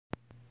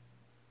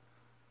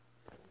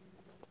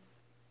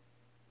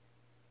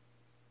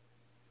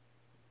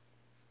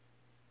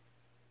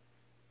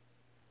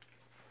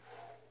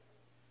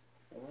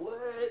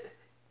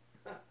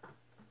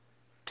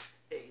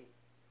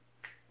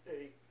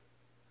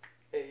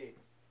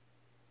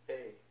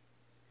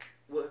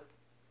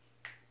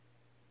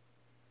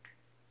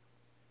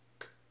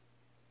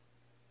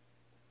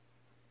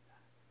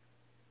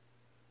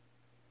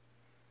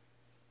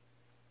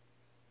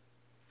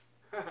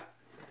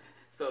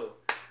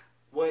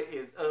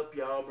up,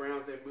 y'all?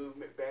 Browns and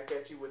Movement back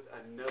at you with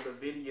another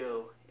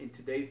video. And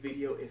today's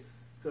video is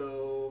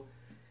so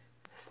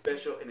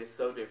special and it's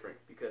so different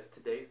because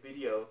today's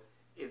video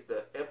is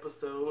the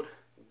episode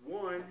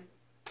 1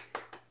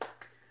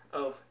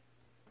 of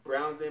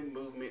Browns and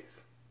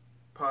Movement's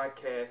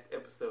podcast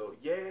episode.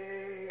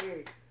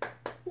 Yay!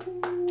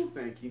 Ooh,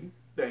 thank you.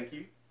 Thank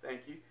you.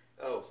 Thank you.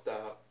 Oh,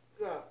 stop.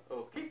 Stop.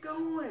 Oh, keep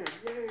going.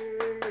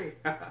 Yay!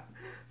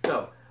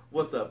 So,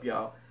 what's up,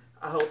 y'all?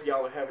 I hope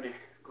y'all are having a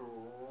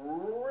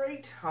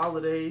great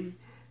holiday.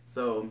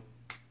 So,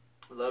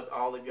 love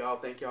all of y'all.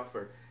 Thank y'all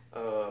for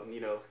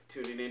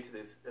tuning into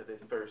this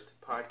first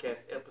podcast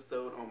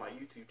episode on my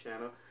YouTube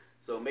channel.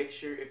 So make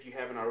sure, if you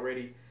haven't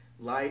already,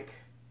 like,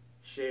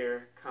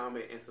 share,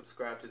 comment, and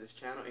subscribe to this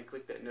channel, and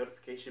click that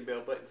notification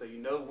bell button so you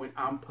know when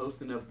I'm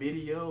posting a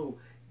video.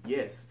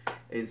 Yes,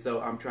 and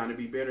so I'm trying to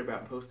be better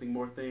about posting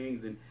more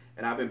things, and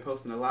I've been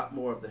posting a lot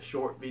more of the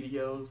short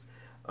videos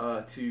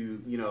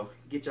to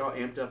get y'all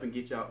amped up and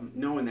get y'all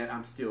knowing that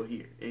I'm still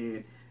here.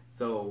 And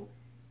so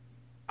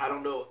I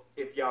don't know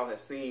if y'all have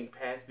seen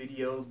past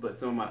videos, but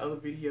some of my other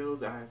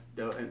videos I've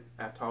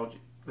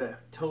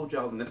told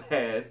y'all in the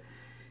past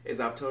is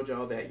I've told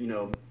y'all that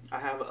I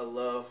have a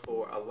love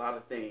for a lot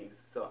of things.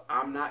 So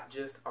I'm not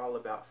just all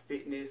about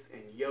fitness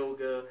and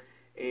yoga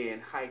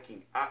and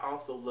hiking. I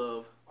also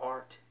love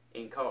art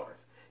and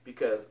cars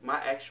because my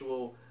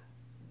actual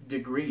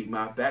degree,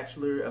 my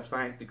Bachelor of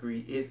Science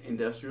degree, is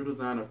Industrial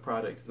Design of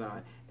Product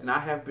Design, and I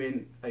have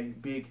been a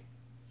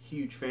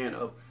huge fan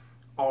of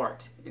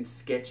art and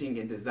sketching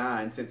and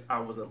design since I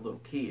was a little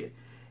kid.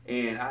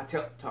 And I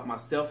taught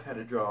myself how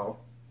to draw,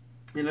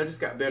 and I just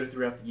got better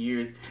throughout the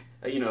years.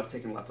 I've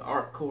taken lots of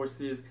art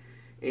courses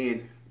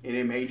and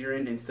then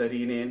majoring and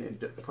studying in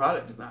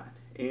product design,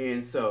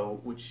 and so,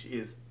 which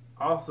is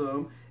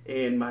awesome.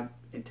 And my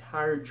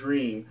entire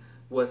dream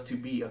was to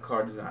be a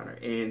car designer.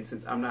 And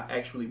since I'm not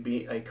actually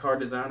being a car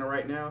designer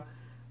right now,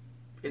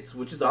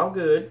 which is all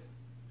good,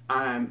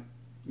 I'm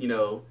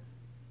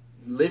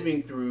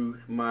living through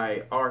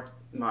my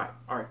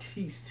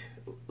artiste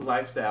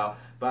lifestyle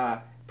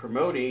by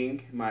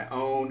promoting my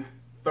own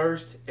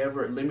first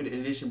ever limited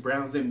edition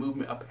Browns and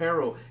Movement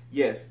apparel.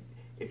 Yes,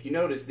 if you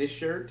notice, this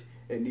shirt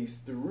and these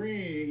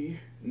 3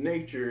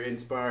 nature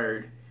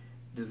inspired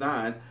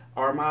designs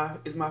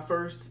is my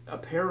first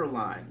apparel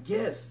line.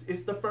 Yes,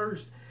 it's the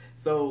first.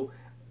 So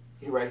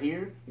right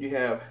here you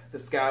have the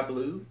sky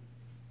blue,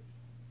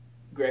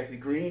 grassy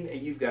green,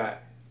 and you've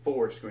got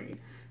forest green.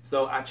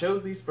 So I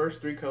chose these first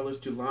 3 colors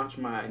to launch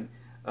my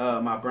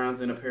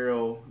Browns and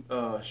Apparel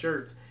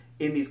shirts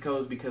in these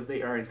colors because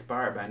they are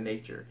inspired by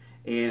nature.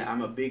 And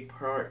I'm a big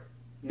part,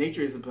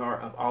 nature is a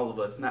part of all of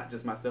us, not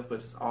just myself, but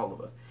it's all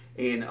of us.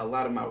 And a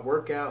lot of my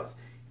workouts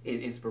and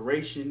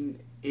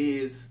inspiration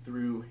is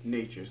through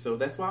nature. So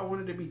that's why I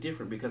wanted to be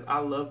different, because I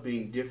love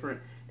being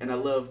different and I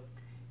love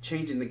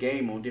changing the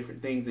game on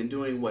different things and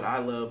doing what I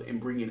love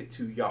and bringing it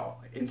to y'all,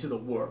 into the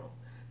world.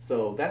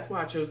 So that's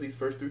why I chose these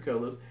first 3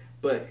 colors.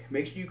 But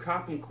make sure you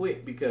cop them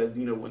quick, because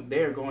when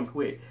they're going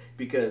quick,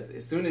 because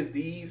as soon as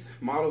these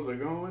models are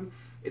going,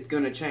 it's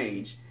going to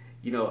change.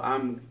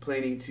 I'm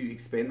planning to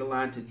expand the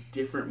line to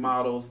different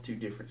models, to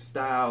different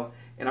styles,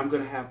 and I'm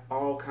going to have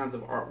all kinds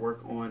of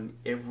artwork on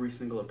every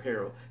single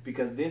apparel,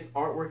 because this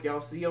artwork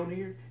y'all see on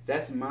here,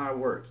 that's my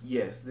work.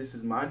 Yes, this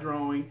is my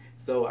drawing,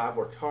 so I've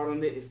worked hard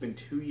on it. It's been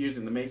 2 years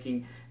in the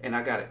making, and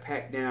I got it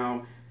packed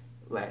down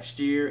last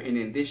year, and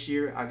then this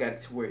year I got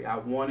it to where I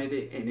wanted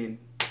it, and then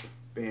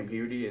bam,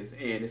 here it is.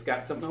 And it's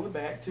got something on the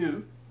back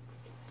too.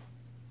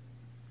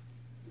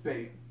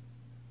 Bam.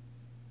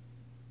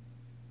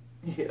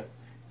 Yeah.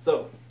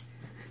 So,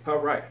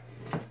 alright.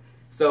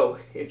 So,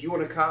 if you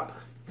want to cop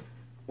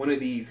one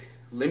of these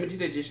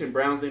limited edition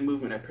Browns and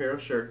Movement apparel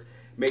shirts,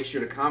 make sure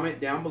to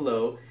comment down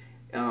below,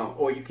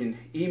 or you can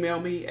email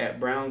me at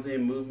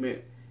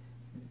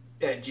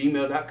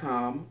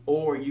brownsandmovement@gmail.com,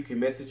 or you can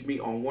message me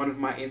on one of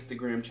my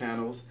Instagram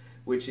channels,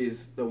 which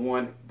is the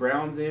one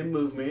Browns and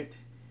Movement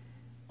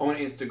on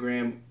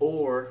Instagram,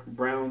 or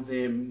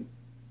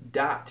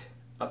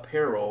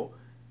brownsand.apparel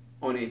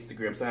on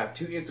Instagram. So I have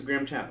 2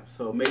 Instagram channels.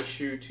 So make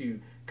sure to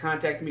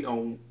contact me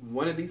on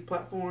one of these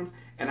platforms,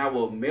 and I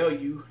will mail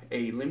you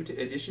a limited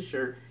edition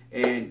shirt.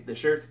 And the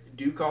shirts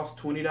do cost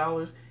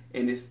 $20,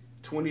 and it's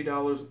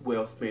 $20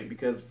 well spent,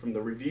 because from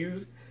the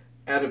reviews,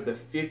 out of the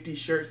 50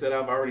 shirts that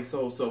I've already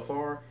sold so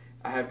far,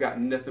 I have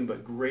gotten nothing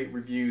but great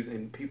reviews,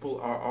 and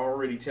people are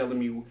already telling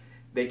me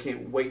they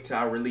can't wait till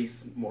I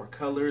release more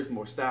colors,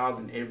 more styles,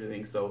 and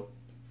everything. So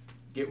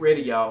get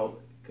ready, y'all,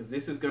 because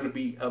this is going to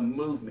be a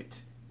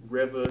movement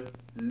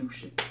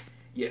revolution.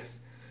 Yes.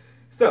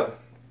 So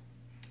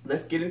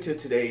let's get into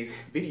today's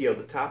video,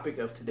 the topic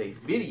of today's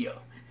video.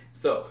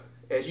 So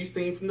as you've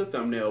seen from the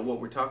thumbnail, what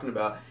we're talking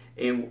about,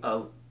 and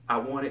I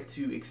wanted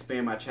to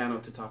expand my channel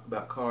to talk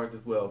about cars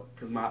as well,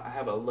 because I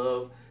have a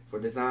love for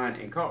design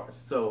and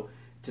cars. So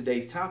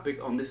today's topic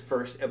on this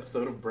first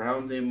episode of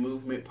Browns and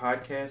Movement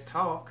Podcast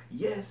Talk,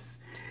 yes,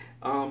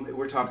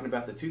 we're talking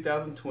about the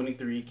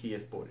 2023 Kia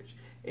Sportage.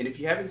 And if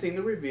you haven't seen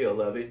the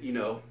reveal of it,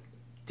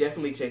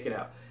 definitely check it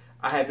out.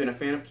 I have been a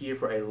fan of Kia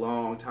for a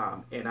long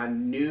time, and I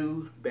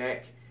knew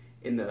back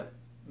in the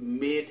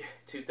mid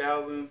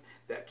 2000s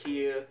that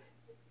Kia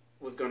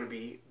was going to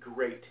be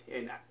great,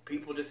 and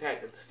people just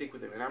had to stick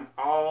with them. And I'm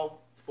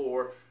all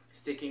for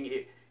sticking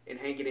it and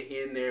hanging it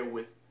in there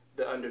with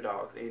the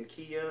underdogs. And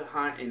Kia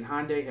and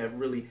Hyundai have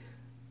really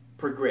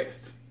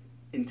progressed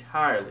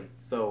entirely.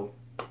 So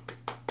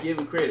give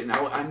them credit.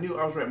 Now I knew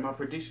I was right. My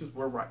predictions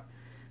were right.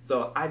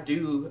 So I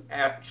do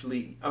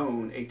actually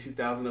own a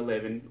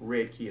 2011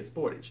 red Kia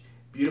Sportage.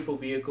 Beautiful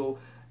vehicle.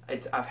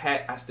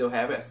 I still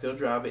have it. I still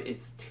drive it.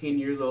 It's 10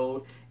 years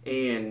old,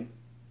 and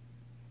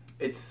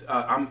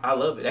I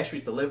love it. Actually,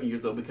 it's 11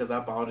 years old because I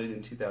bought it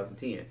in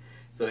 2010.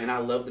 So, and I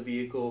love the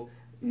vehicle.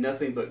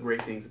 Nothing but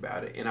great things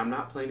about it, and I'm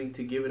not planning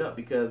to give it up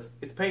because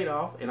it's paid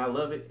off, and I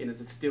love it, and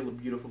it's still a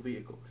beautiful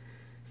vehicle.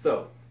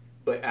 So,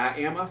 but I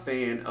am a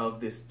fan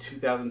of this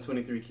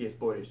 2023 Kia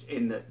Sportage,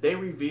 and they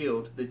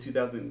revealed the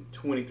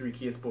 2023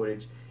 Kia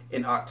Sportage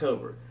in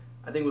October.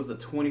 I think it was the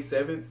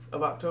 27th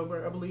of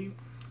October, I believe.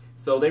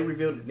 So they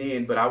revealed it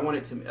then, but I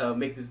wanted to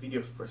make this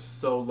video for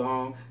so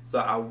long, so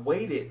I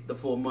waited the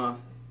full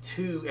month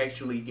to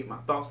actually get my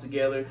thoughts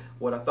together,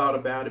 what I thought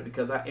about it,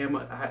 because I am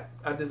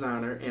a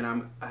designer, and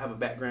I have a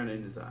background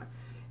in design.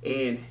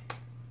 And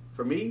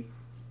for me,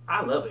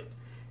 I love it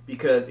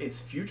because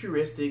it's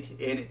futuristic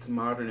and it's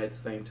modern at the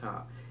same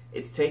time.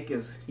 It's taken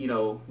us, you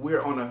know,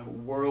 we're on a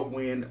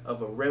whirlwind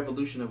of a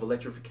revolution of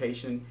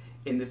electrification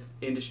in this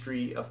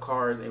industry of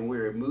cars,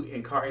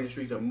 and car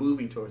industries are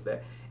moving towards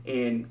that.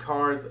 And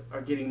cars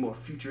are getting more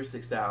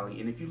futuristic styling.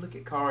 And if you look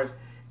at cars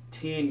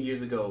 10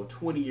 years ago,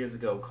 20 years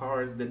ago,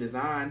 cars, the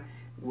design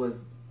was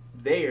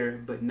there,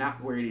 but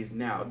not where it is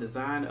now.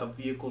 Design of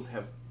vehicles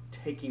have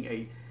taken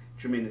a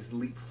tremendous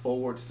leap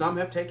forward. Some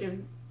have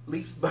taken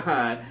leaps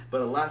behind, but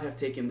a lot have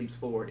taken leaps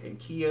forward. And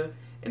Kia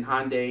and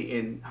Hyundai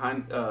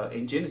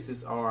and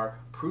Genesis are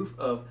proof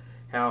of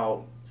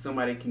how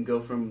somebody can go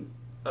from,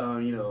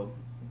 you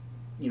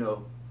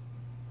know,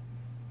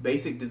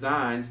 basic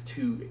designs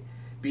to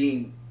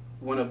being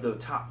one of the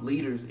top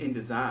leaders in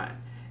design.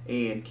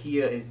 And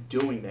Kia is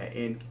doing that,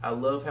 and I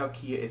love how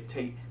Kia is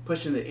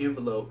pushing the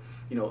envelope,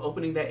 you know,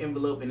 opening that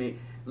envelope and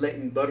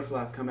letting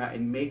butterflies come out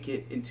and make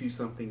it into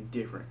something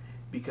different.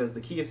 Because the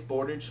Kia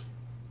Sportage,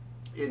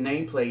 its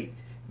nameplate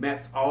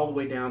maps all the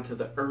way down to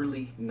the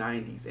early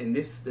 90s, and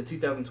the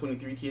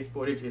 2023 Kia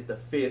Sportage is the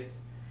 5th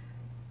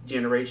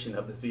generation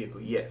of this vehicle.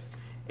 Yes,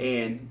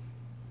 and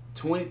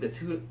the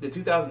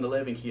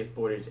 2011 Kia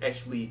Sportage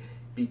actually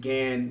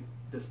began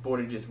the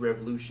Sportage's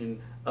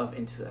revolution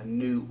into a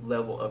new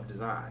level of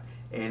design,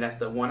 and that's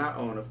the one I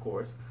own, of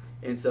course.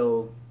 And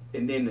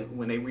then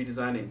when they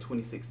redesigned it in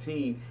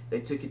 2016,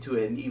 they took it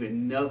to an even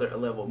another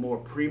level, more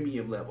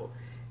premium level.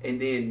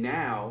 And then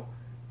now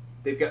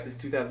they've got this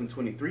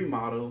 2023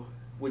 model,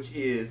 which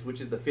is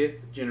the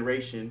 5th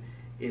generation.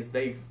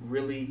 They've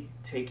really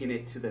taken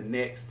it to the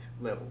next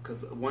level.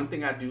 Because one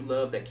thing I do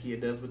love that Kia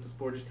does with the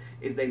Sportage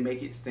is they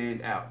make it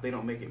stand out. They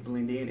don't make it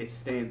blend in. It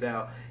stands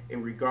out,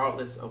 and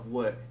regardless of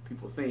what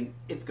people think,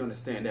 it's going to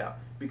stand out.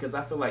 Because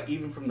I feel like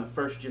even from the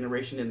first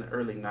generation in the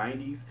early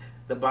 90s,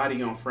 the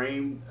body on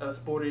frame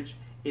Sportage,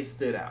 it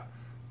stood out.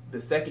 The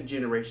second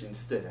generation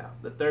stood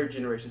out. The third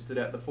generation stood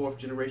out. The fourth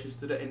generation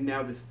stood out. And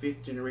now this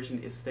 5th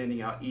generation is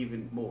standing out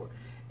even more.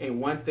 And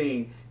one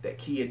thing that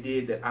Kia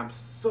did that I'm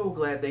so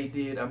glad they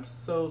did, I'm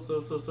so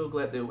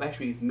glad that,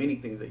 actually it's many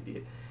things they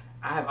did.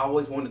 I have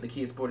always wanted the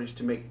Kia Sportage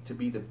to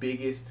be the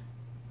biggest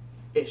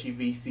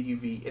SUV,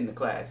 CUV in the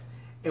class.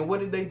 And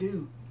what did they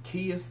do?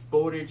 Kia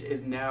Sportage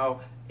is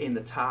now in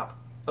the top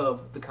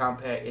of the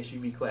compact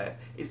SUV class.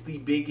 It's the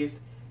biggest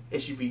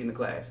SUV in the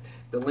class.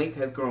 The length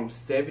has grown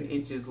 7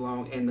 inches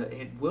long, and the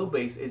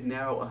wheelbase is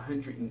now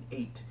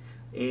 108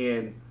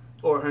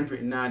 or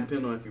 109,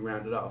 depending on if you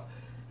round it off.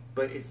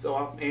 But it's so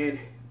awesome, and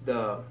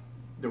the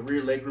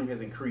rear legroom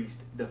has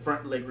increased. The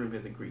front legroom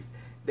has increased.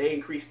 They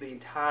increased the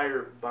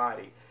entire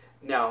body.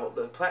 Now,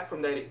 the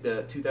platform that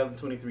the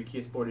 2023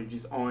 Kia Sportage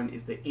is on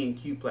is the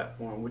NQ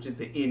platform, which is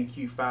the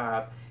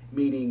NQ5,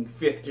 meaning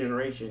 5th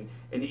generation.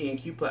 And the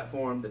NQ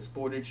platform, the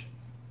Sportage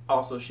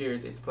also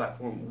shares its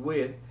platform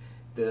with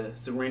the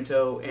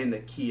Sorento and the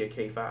Kia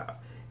K5.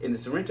 And the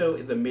Sorento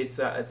is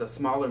it's a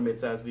smaller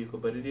midsize vehicle,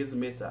 but it is a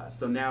midsize.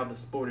 So now the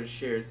Sportage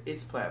shares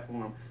its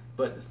platform,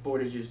 but the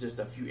Sportage is just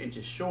a few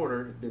inches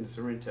shorter than the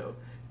Sorento.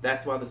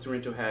 That's why the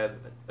Sorento has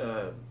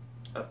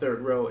a third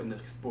row and the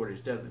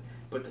Sportage doesn't.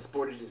 But the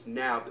Sportage is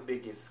now the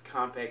biggest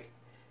compact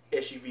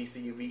SUV,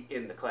 CUV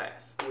in the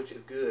class, which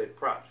is good.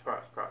 Props.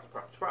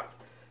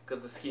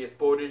 Because the Kia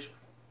Sportage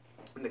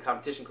in the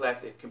competition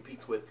class, it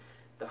competes with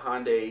the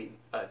Hyundai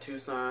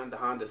Tucson, the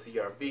Honda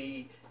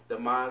CR-V, the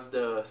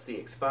Mazda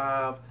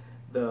CX-5,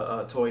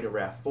 the Toyota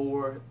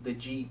RAV4, the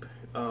Jeep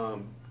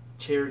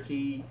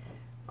Cherokee,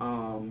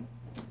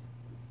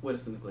 what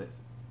is in the class?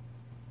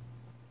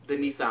 The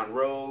Nissan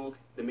Rogue,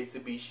 the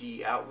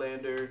Mitsubishi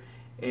Outlander,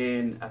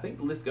 and I think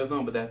the list goes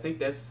on, but I think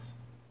that's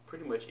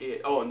pretty much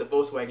it. Oh, and the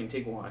Volkswagen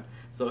Tiguan.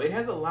 So it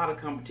has a lot of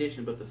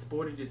competition, but the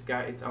Sportage just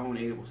got its own,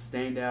 and it will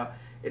stand out.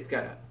 It's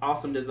got an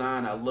awesome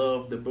design. I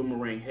love the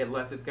boomerang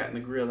headlights it's got in the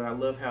grill, and I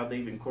love how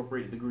they've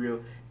incorporated the grill.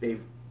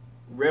 They've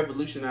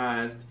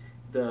revolutionized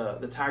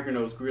the tiger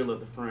nose grill of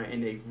the front,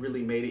 and they've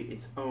really made it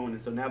its own.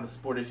 And so now the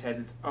Sportage has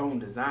its own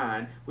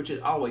design, which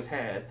it always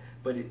has,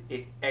 but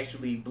it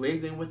actually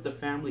blends in with the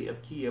family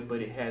of Kia,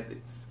 but it has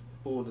its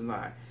full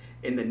design.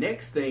 And the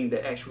next thing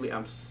that actually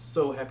I'm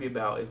so happy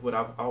about is what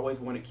I've always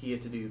wanted Kia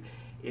to do,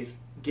 is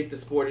get the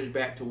Sportage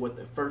back to what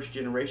the first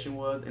generation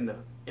was in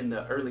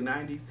the early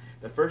 90s.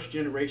 The first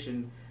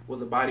generation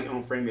was a body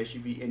on frame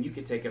SUV, and you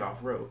could take it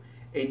off road.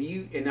 And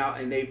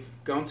they've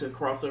gone to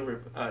crossover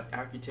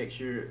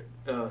architecture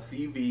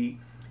CUV,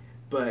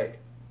 but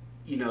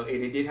and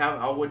it did have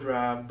all-wheel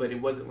drive, but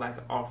it wasn't like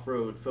an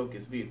off-road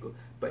focused vehicle.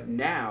 But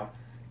now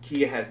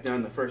Kia has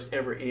done the first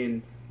ever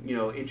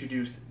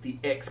introduced the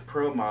X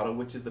Pro model,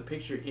 which is the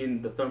picture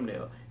in the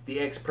thumbnail. The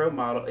X Pro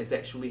model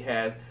actually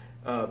has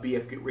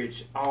BF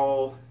Goodrich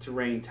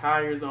all-terrain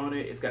tires on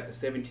it. It's got the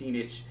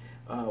 17-inch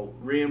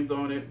rims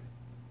on it,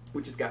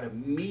 which has got a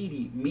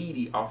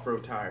meaty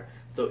off-road tire.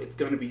 So it's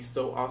going to be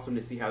so awesome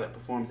to see how that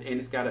performs. And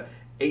it's got a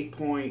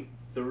 8.3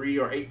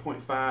 or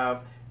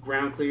 8.5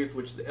 ground clearance,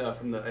 which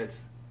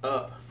it's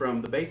up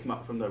from the base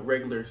model, from the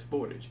regular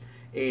Sportage.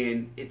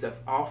 And it's an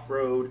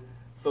off-road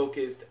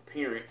focused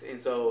appearance, and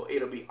so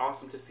it'll be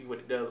awesome to see what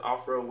it does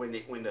off-road when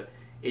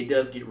it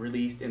does get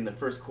released in the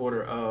first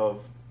quarter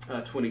of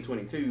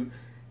 2022,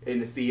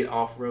 and to see it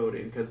off-road.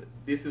 And because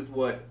this is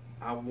what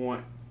I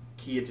want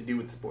Kia to do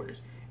with the Sportage.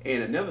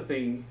 And another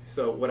thing,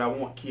 so what I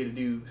want Kia to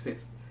do,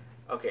 there's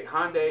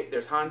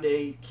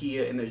Hyundai,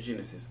 Kia, and there's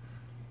Genesis.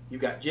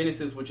 You've got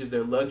Genesis, which is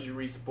their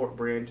luxury sport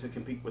brand to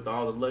compete with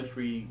all the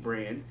luxury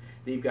brands.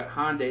 Then you've got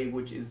Hyundai,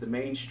 which is the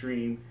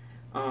mainstream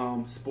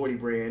sporty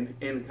brand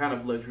and kind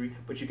of luxury.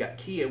 But you got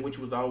Kia, which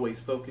was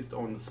always focused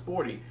on the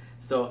sporty.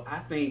 So I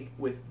think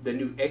with the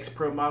new X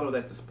Pro model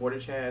that the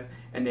Sportage has,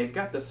 and they've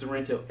got the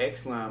Sorento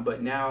X line,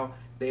 but now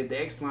the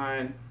X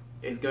line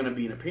is going to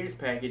be an appearance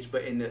package,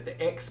 but in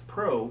the X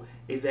Pro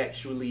is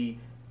actually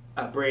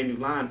a brand new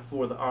line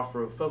for the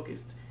off-road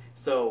focused.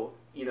 So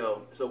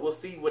so we'll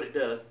see what it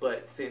does.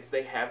 But since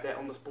they have that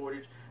on the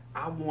Sportage,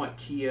 I want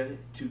Kia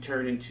to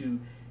turn into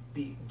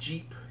the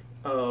Jeep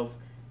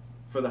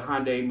for the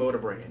Hyundai motor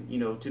brand,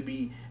 to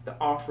be the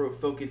off-road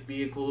focused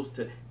vehicles,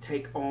 to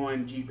take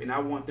on Jeep. And I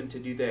want them to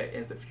do that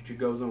as the future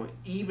goes on.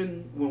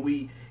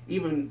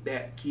 Even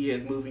that Kia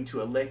is moving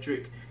to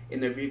electric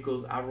in their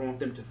vehicles, I want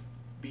them to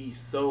be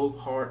so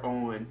hard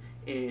on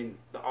in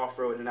the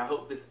off-road. And I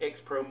hope this X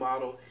Pro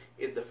model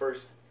is the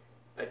first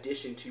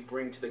addition to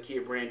bring to the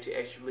Kia brand, to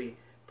actually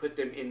put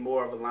them in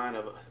more of a line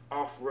of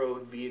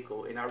off-road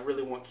vehicle. And I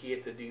really want Kia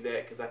to do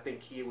that, because I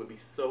think Kia would be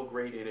so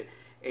great in it.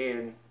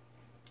 And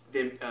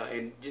then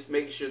and just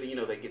making sure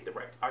that they get the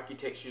right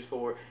architectures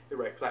for the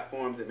right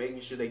platforms, and making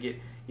sure they get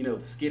the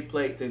skid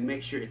plates, and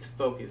make sure it's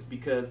focused.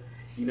 Because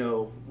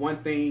one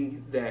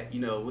thing that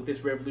with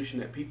this revolution,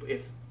 that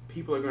if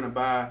people are going to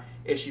buy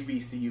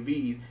SUVs,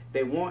 CUVs,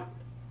 they want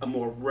a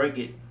more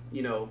rugged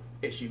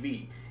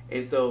SUV.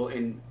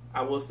 And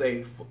I will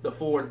say the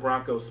Ford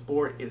Bronco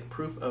Sport is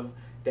proof of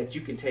that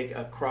you can take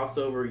a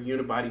crossover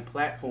unibody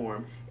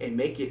platform and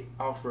make it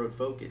off-road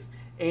focused.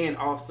 And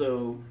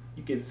also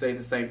you can say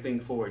the same thing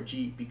for a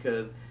Jeep,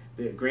 because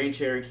the Grand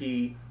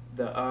Cherokee,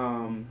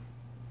 the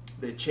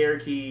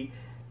Cherokee,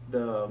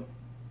 the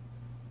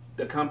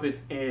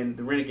Compass, and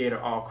the Renegade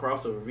are all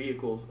crossover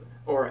vehicles,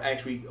 or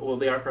actually, well,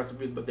 they are crossover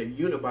vehicles, but they're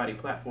unibody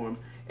platforms,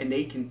 and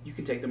you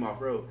can take them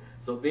off-road.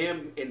 So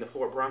them and the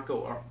Ford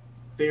Bronco are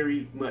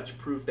very much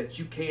proof that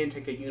you can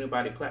take a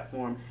unibody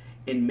platform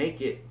and make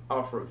it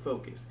off-road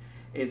focused.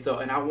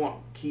 And I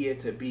want Kia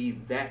to be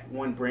that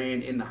one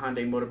brand in the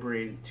Hyundai motor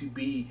brand, to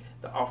be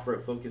the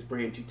off-road focused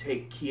brand, to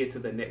take Kia to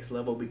the next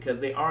level, because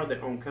they are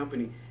their own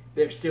company.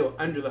 They're still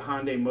under the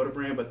Hyundai motor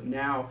brand, but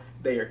now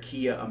they are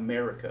Kia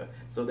America.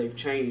 So they've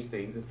changed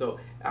things. And so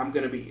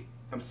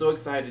I'm so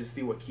excited to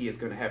see what Kia is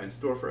going to have in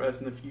store for us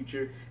in the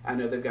future. I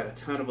know they've got a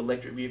ton of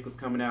electric vehicles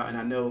coming out, and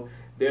I know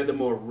they're the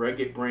more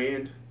rugged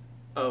brand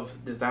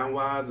of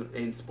design-wise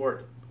and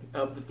sport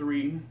of the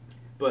three.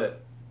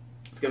 But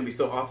it's going to be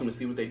so awesome to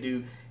see what they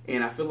do.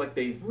 And I feel like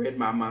they've read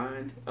my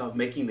mind of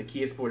making the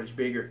Kia Sportage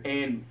bigger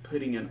and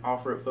putting an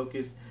off-road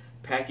focused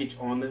package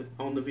on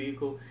the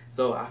vehicle.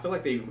 So I feel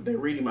like they're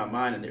reading my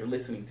mind, and they're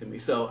listening to me.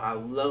 So I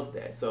love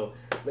that. So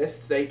let's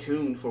stay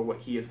tuned for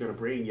what Kia is going to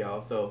bring,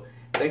 y'all. So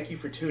thank you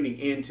for tuning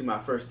in to my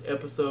first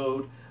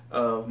episode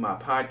of my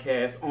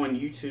podcast on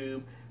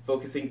YouTube,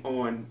 focusing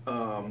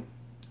on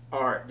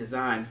art,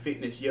 design,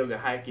 fitness, yoga,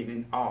 hiking,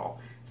 and all.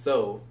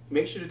 So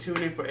make sure to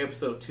tune in for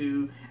episode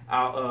 2.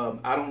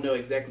 I don't know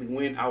exactly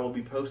when I will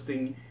be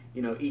posting,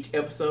 each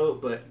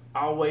episode, but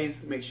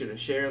always make sure to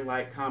share,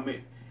 like,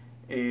 comment,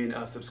 and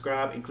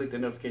subscribe, and click the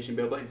notification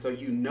bell button so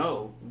you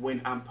know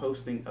when I'm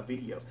posting a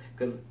video.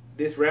 Because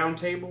this round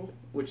table,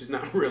 which is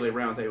not really a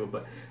round table,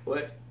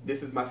 but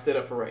this is my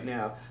setup for right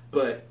now.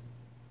 But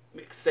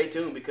stay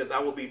tuned because I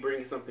will be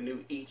bringing something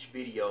new each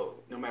video,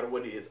 no matter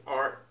what it is,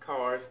 art,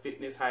 cars,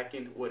 fitness,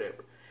 hiking,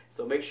 whatever.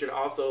 So make sure to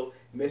also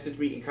message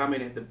me and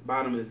comment at the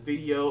bottom of this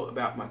video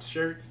about my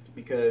shirts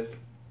because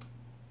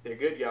they're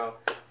good, y'all.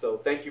 So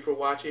thank you for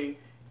watching.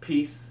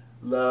 Peace,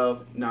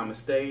 love,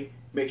 namaste.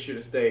 Make sure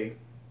to stay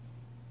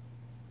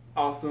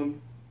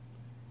awesome,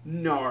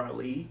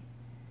 gnarly,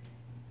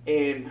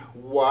 and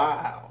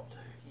wild.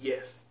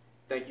 Yes.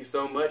 Thank you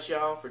so much,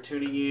 y'all, for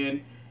tuning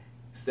in.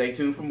 Stay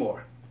tuned for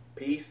more.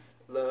 Peace,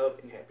 love,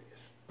 and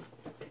happiness.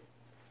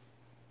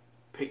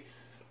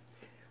 Peace.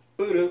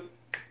 Boo-doo,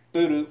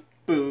 boo-doo,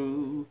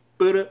 boo,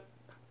 boo-doo,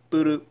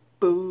 boo-doo,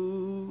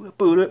 boo,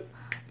 boo-doo,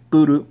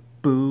 boo-doo,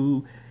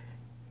 boo.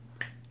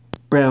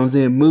 Browns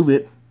in, move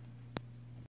it.